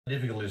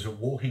Difficult is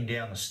walking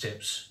down the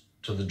steps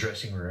to the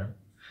dressing room,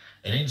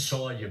 and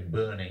inside you're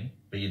burning,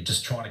 but you're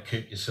just trying to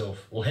keep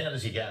yourself. Well, how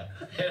does he go?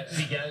 How does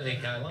he go there,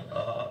 Colin?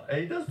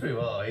 He does pretty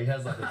well. He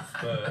has like a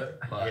spurt,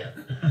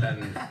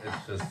 and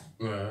it's just,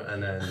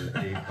 and then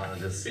he kind of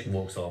just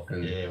walks off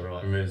and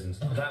removes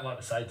himself. I don't like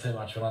to say too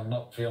much when I'm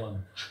not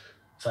feeling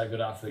so good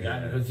after the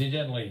game, because you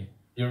generally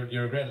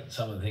you regret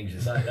some of the things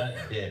you say, don't you?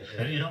 Yeah,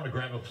 and you don't want to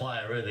grab a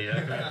player either. You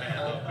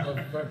know,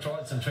 I've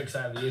tried some tricks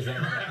over the years. We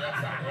might talk about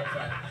that later.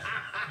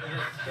 I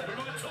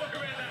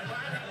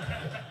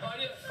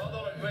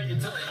thought I'd bring you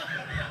to it.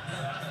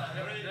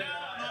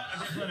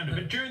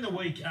 But during the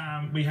week,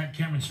 we had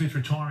Cameron Smith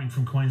retiring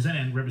from Queensland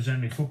and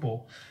representative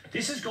football.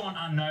 This has gone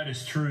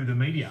unnoticed through the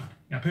media.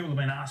 Now, people have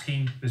been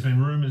asking, there's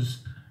been rumours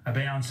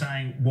abound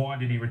saying, why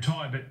did he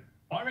retire? But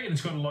I reckon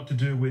it's got a lot to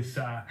do with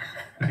the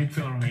big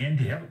fella on the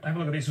end here. Have a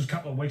look at this. It was a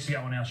couple of weeks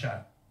ago on our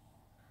show.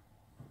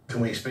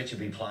 Can we expect you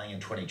to be playing in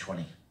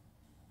 2020?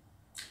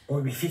 Or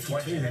we'll be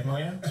 52 then, will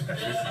you?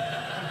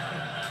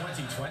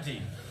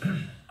 2020.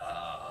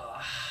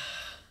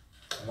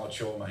 I'm not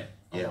sure, mate.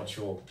 I'm not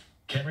sure.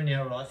 Cameron, you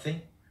know what I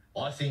think?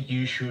 I think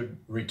you should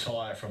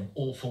retire from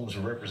all forms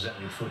of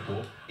representative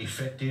football,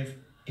 effective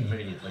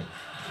immediately.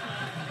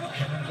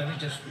 Cameron, let me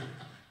just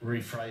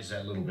rephrase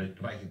that a little bit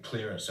to make it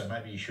clearer. So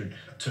maybe you should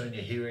turn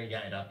your hearing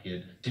aid up,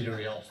 you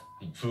diddery old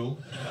fool.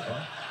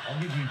 Right? I'll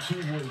give you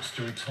 2 weeks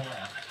to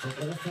retire from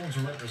all forms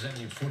of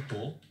representative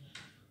football.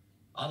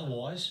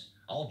 Otherwise,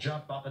 I'll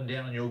jump up and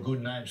down on your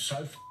good name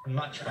so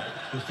much, mate,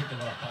 you'll think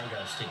I'm on a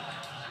pogo stick.